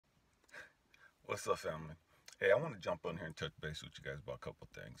What's up, family? Hey, I want to jump on here and touch base with you guys about a couple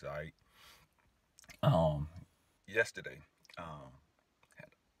things. All right. Um, Yesterday, had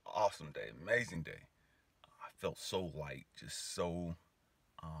an awesome day, amazing day. I felt so light, just so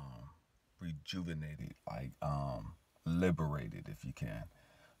um rejuvenated, liberated, if you can.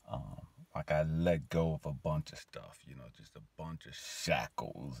 Um, like I let go of a bunch of stuff, just a bunch of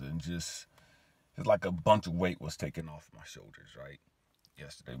shackles, and just it's like a bunch of weight was taken off my shoulders. Right.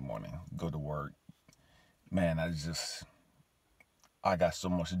 Yesterday morning, go to work, man. I got so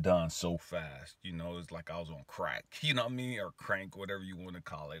much done so fast. It's like I was on crack, you know what I mean? Or crank, whatever you want to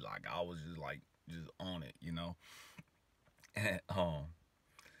call it. Like I was just on it. And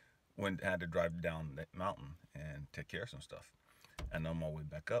when I had to drive down that mountain and take care of some stuff. And on my way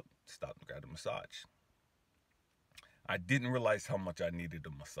back up, stopped and grabbed a massage. I didn't realize how much I needed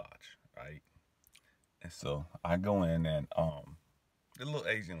a massage, right? And so I go in and the little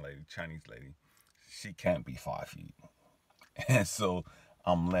Asian lady, Chinese lady, she can't be 5 feet. And so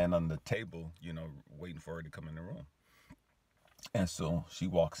I'm laying on the table, waiting for her to come in the room. And so she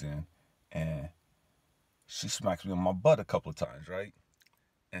walks in and she smacks me on my butt a couple of times, right?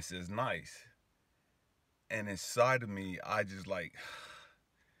 And says, nice. And inside of me, I just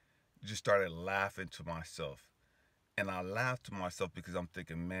started laughing to myself. And I laughed to myself because I'm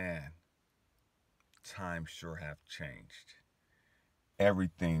thinking, man, times sure have changed.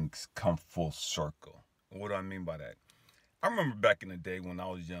 Everything's come full circle. What do I mean by that? I remember back in the day when I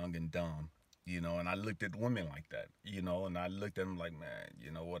was young and dumb, and I looked at women like that, and I looked at them like, man,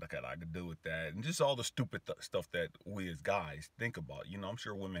 what I could do with that, and just all the stupid stuff that we as guys think about. I'm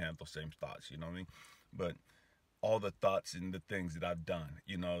sure women have those same thoughts, you know what I mean? But all the thoughts and the things that I've done,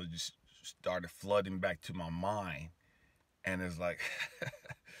 just started flooding back to my mind, and it's like,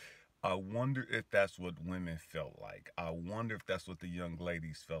 I wonder if that's what women felt like. I wonder if that's what the young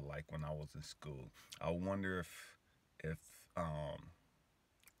ladies felt like when I was in school. I wonder if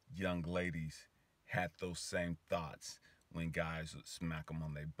young ladies had those same thoughts when guys would smack them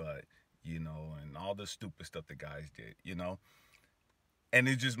on their butt, and all the stupid stuff the guys did. And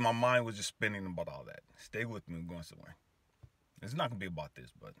it just, my mind was just spinning about all that. Stay with me, I'm going somewhere. It's not going to be about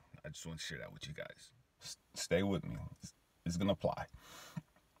this, but I just want to share that with you guys. Stay with me. It's going to apply.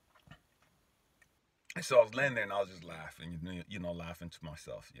 And so I was laying there and I was just laughing, laughing to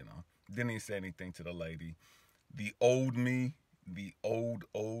myself. Didn't even say anything to the lady. The old me, the old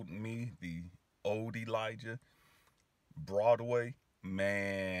me, the old Elijah, Broadway,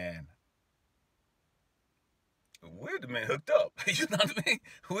 man, we'd have been hooked up. You know what I mean?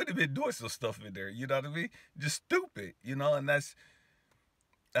 We'd have been doing some stuff in there. You know what I mean? Just stupid. And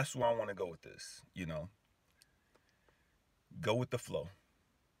that's where I want to go with this. Go with the flow.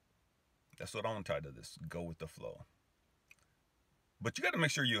 That's what I want to title this. Go with the flow. But you got to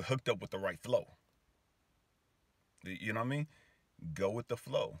make sure you're hooked up with the right flow. You know what I mean? Go with the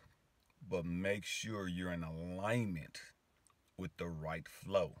flow, but make sure you're in alignment with the right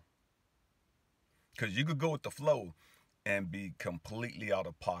flow. Because you could go with the flow and be completely out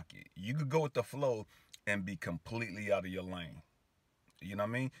of pocket. You could go with the flow and be completely out of your lane. You know what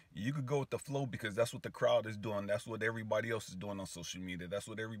I mean? You could go with the flow because that's what the crowd is doing. That's what everybody else is doing on social media. That's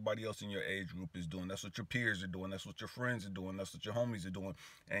what everybody else in your age group is doing. That's what your peers are doing. That's what your friends are doing. That's what your homies are doing.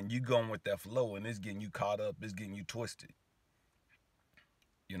 And you going with that flow, and it's getting you caught up. It's getting you twisted.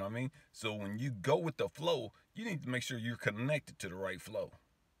 You know what I mean? So when you go with the flow, you need to make sure you're connected to the right flow.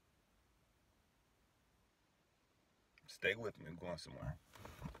 Stay with me. I'm going somewhere.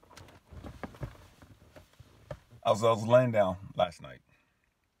 I was laying down last night.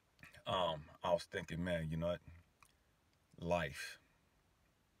 I was thinking, man, you know what? Life.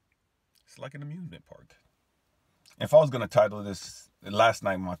 It's like an amusement park. If I was gonna title this last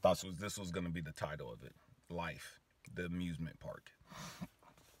night, my thoughts was this was gonna be the title of it. Life, the amusement park.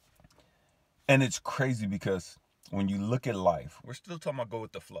 And it's crazy because when you look at life, we're still talking about go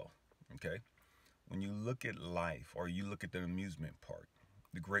with the flow. Okay? When you look at life or you look at the amusement park,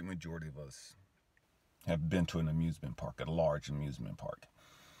 the great majority of us have been to an amusement park, a large amusement park.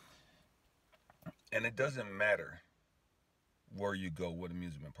 And it doesn't matter where you go, what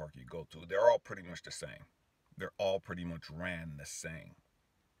amusement park you go to. They're all pretty much the same. They're all pretty much ran the same.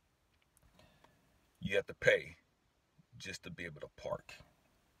 You have to pay just to be able to park.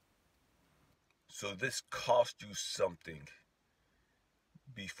 So this costs you something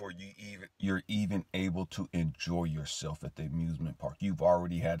before you're even able to enjoy yourself at the amusement park. You've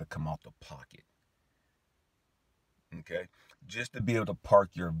already had to come out the pocket. Okay? Just to be able to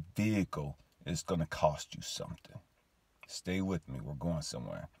park your vehicle is going to cost you something. Stay with me. We're going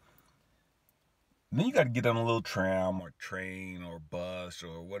somewhere. Then you got to get on a little tram or train or bus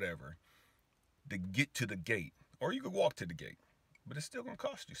or whatever. to get to the gate, or you could walk to the gate, but it's still gonna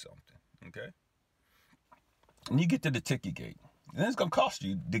cost you something. Okay, and you get to the ticket gate, and it's gonna cost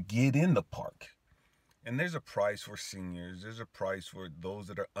you to get in the park. And there's a price for seniors. There's a price for those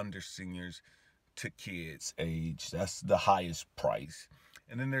that are under seniors to kids age. That's the highest price.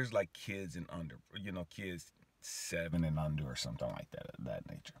 And then there's like kids and under, kids 7 and under or something like that, of that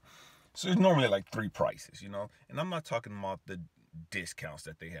nature. So there's normally like 3 prices, And I'm not talking about the discounts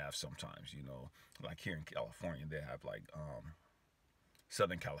that they have sometimes, Like here in California, they have like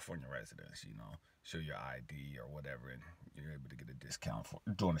Southern California residents, show your ID or whatever, and you're able to get a discount for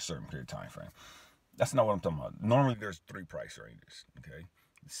during a certain period of time frame. That's not what I'm talking about. Normally, there's 3 price ranges. Okay,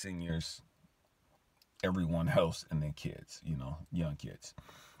 seniors, everyone else, and then kids. Young kids.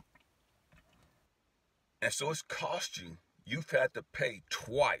 And so it's cost you. You've had to pay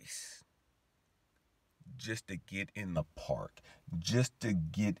twice just to get in the park, just to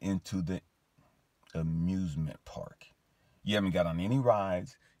get into the amusement park. You haven't got on any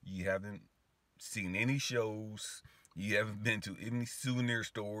rides. You haven't seen any shows. You haven't been to any souvenir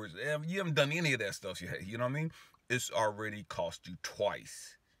stores. You haven't done any of that stuff yet. You know what I mean? It's already cost you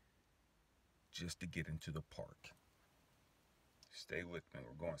twice just to get into the park. Stay with me.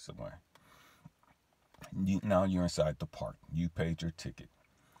 We're going somewhere. Now you're inside the park. You paid your ticket.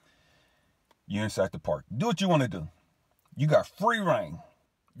 You're inside the park. Do what you want to do. You got free reign.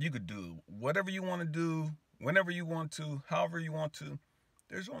 You could do whatever you want to do, whenever you want to, however you want to.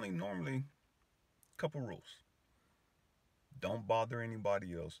 There's only normally a couple rules. Don't bother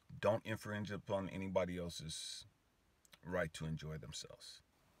anybody else. Don't infringe upon anybody else's right to enjoy themselves.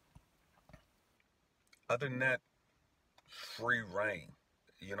 Other than that, free reign.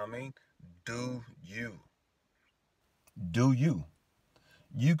 You know what I mean? Do you. Do you.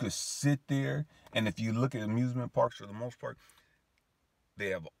 You could sit there, and if you look at amusement parks for the most part, they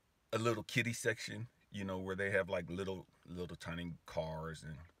have a little kiddie section, where they have like little tiny cars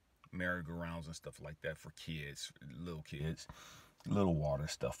and merry-go-rounds and stuff like that for kids, little water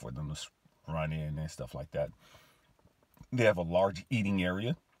stuff for them to run in and stuff like that. They have a large eating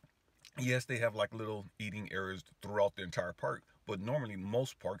area. Yes, they have like little eating areas throughout the entire park, but normally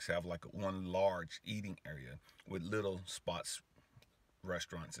most parks have like one large eating area with little spots,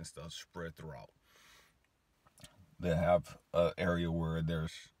 restaurants and stuff spread throughout. They have an area where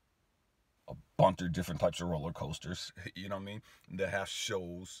there's a bunch of different types of roller coasters, you know what I mean? They have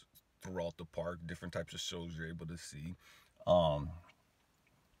shows throughout the park, different types of shows you're able to see.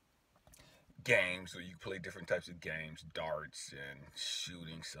 Games, so you play different types of games, darts and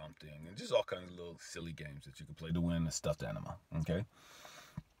shooting something, and just all kinds of little silly games that you can play to win a stuffed animal. Okay,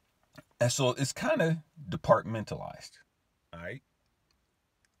 and so it's kind of departmentalized, all right.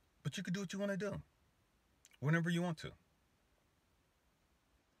 But you can do what you want to do, whenever you want to,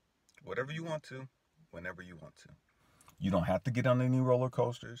 whatever you want to, whenever you want to. You don't have to get on any roller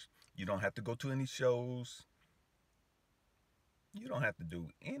coasters. You don't have to go to any shows. You don't have to do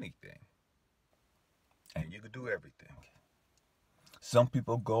anything. And you can do everything. Some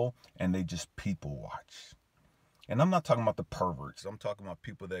people go and they just people watch. And I'm not talking about the perverts. I'm talking about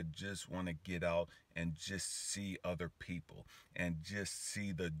people that just want to get out and just see other people and just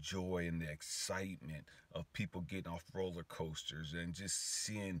see the joy and the excitement of people getting off roller coasters and just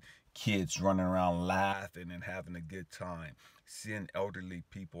seeing kids running around laughing and having a good time. Seeing elderly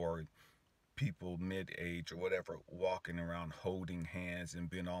people or people mid-age or whatever walking around holding hands and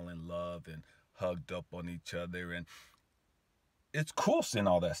being all in love and hugged up on each other. And it's cool seeing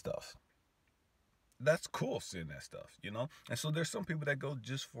all that stuff. That's cool seeing that stuff, And so there's some people that go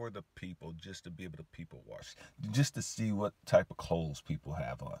just for the people, just to be able to people watch, just to see what type of clothes people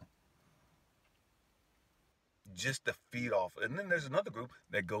have on, just to feed off. And then there's another group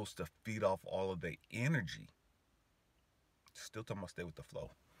that goes to feed off all of the energy. Still talking about stay with the flow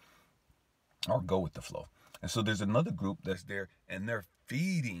or go with the flow. And so there's another group that's there and they're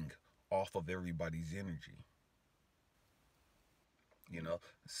feeding off of everybody's energy.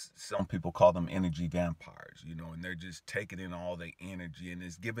 Some people call them energy vampires, and they're just taking in all the energy and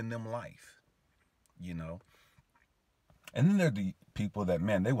it's giving them life, And then there are the people that,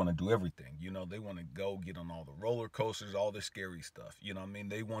 man, they want to do everything. They want to go get on all the roller coasters, all the scary stuff. You know what I mean?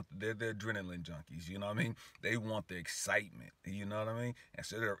 They're adrenaline junkies. You know what I mean? They want the excitement. You know what I mean? And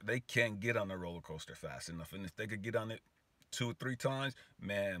so they can't get on the roller coaster fast enough. And if they could get on it 2 or 3 times,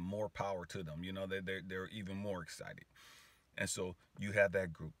 man, more power to them. They're even more excited. And so you have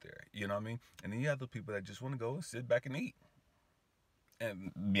that group there, you know what I mean? And then you have the people that just want to go and sit back and eat.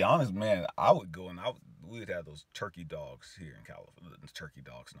 And be honest, man, I would go and we would have those turkey dogs here in California. Turkey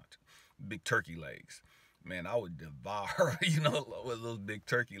dogs, not big turkey legs. man, I would devour, with those big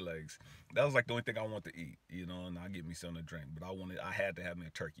turkey legs. That was like the only thing I want to eat, and I get me something to drink. But I had to have me a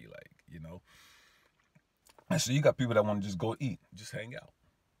turkey leg. And so you got people that want to just go eat, just hang out,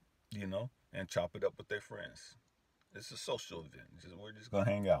 and chop it up with their friends. It's a social event. We're just gonna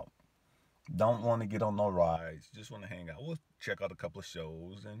hang out. Don't want to get on no rides. Just want to hang out. We'll check out a couple of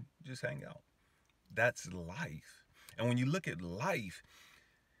shows and just hang out. That's life. And when you look at life,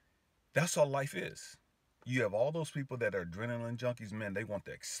 that's all life is. You have all those people that are adrenaline junkies, man. They want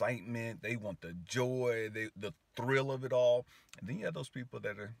the excitement, they want the joy, the thrill of it all. And then you have those people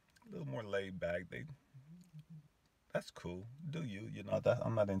that are a little more laid back. That's cool. Do you?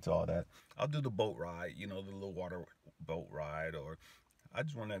 I'm not into all that. I'll do the boat ride, the little water boat ride, or I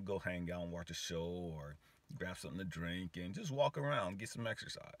just want to go hang out and watch a show or grab something to drink and just walk around, get some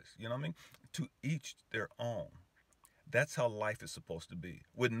exercise. You know what I mean? To each their own. That's how life is supposed to be,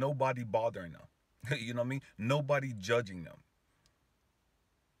 with nobody bothering them. You know what I mean? Nobody judging them.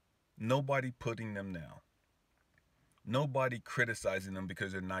 Nobody putting them down. Nobody criticizing them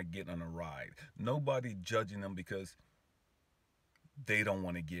because they're not getting on a ride. Nobody judging them because they don't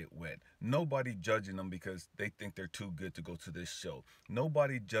want to get wet. Nobody judging them because they think they're too good to go to this show.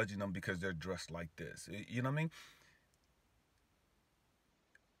 Nobody judging them because they're dressed like this. You know what I mean?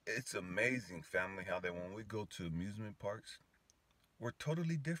 It's amazing, family, how that when we go to amusement parks, we're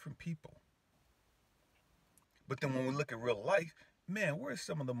totally different people. But then when we look at real life, man, we're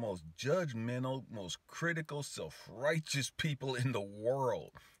some of the most judgmental, most critical, self-righteous people in the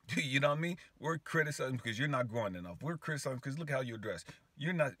world. You know what I mean? We're criticizing because you're not growing enough. We're criticizing because look how you're dressed.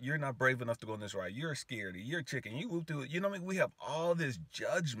 You're not brave enough to go on this ride. You're scared. You're a chicken. You whoop through it. You know what I mean? We have all this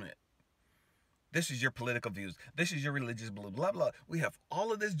judgment. This is your political views. This is your religious blah blah blah. We have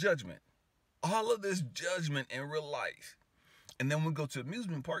all of this judgment. All of this judgment in real life. And then we go to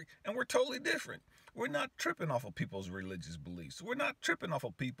amusement park and we're totally different. We're not tripping off of people's religious beliefs. We're not tripping off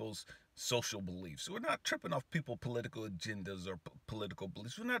of people's social beliefs. We're not tripping off people's political agendas or political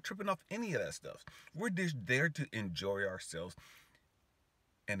beliefs. We're not tripping off any of that stuff. We're just there to enjoy ourselves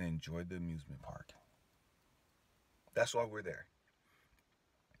and enjoy the amusement park. That's why we're there.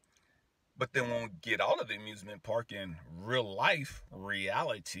 But then when we get out of the amusement park in real life,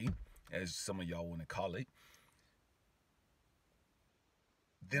 reality, as some of y'all want to call it,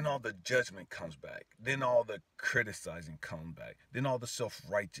 then all the judgment comes back. Then all the criticizing comes back. Then all the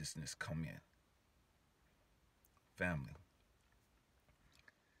self-righteousness come in. Family,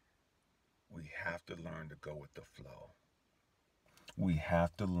 we have to learn to go with the flow. We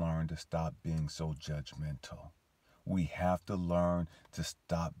have to learn to stop being so judgmental. We have to learn to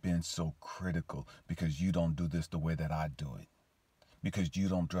stop being so critical because you don't do this the way that I do it. Because you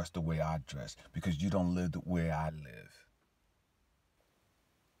don't dress the way I dress. Because you don't live the way I live.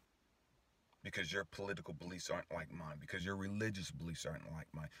 Because your political beliefs aren't like mine, because your religious beliefs aren't like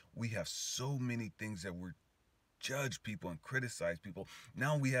mine. We have so many things that we're judge people and criticize people.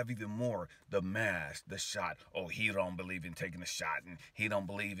 Now we have even more. The mask, the shot. Oh, he don't believe in taking a shot, and he don't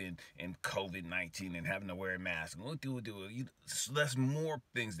believe in COVID-19 and having to wear a mask. And so that's more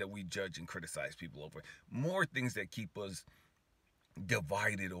things that we judge and criticize people over. More things that keep us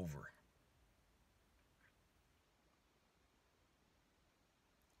divided over.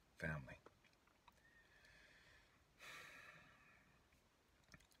 Family.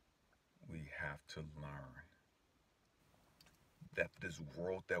 We have to learn that this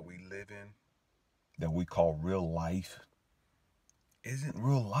world that we live in, that we call real life, isn't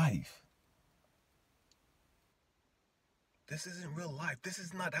real life. This isn't real life. This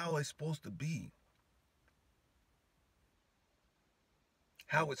is not how it's supposed to be.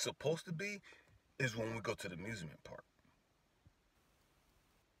 How it's supposed to be is when we go to the amusement park.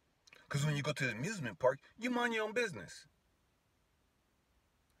 Because when you go to the amusement park, you mind your own business.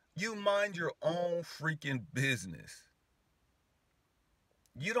 You mind your own freaking business.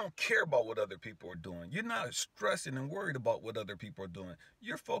 You don't care about what other people are doing. You're not stressing and worried about what other people are doing.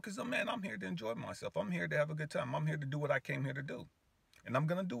 You're focused on, man, I'm here to enjoy myself. I'm here to have a good time. I'm here to do what I came here to do. And I'm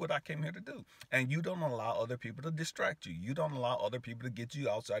going to do what I came here to do. And you don't allow other people to distract you. You don't allow other people to get you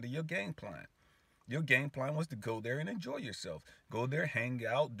outside of your game plan. Your game plan was to go there and enjoy yourself. Go there, hang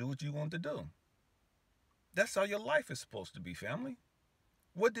out, do what you want to do. That's how your life is supposed to be, family.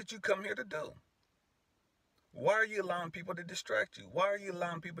 What did you come here to do? Why are you allowing people to distract you? Why are you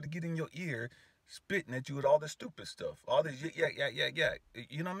allowing people to get in your ear, spitting at you with all this stupid stuff? All this, yeah.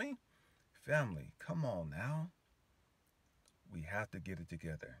 You know what I mean? Family, come on now. We have to get it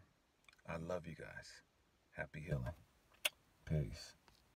together. I love you guys. Happy healing. Peace.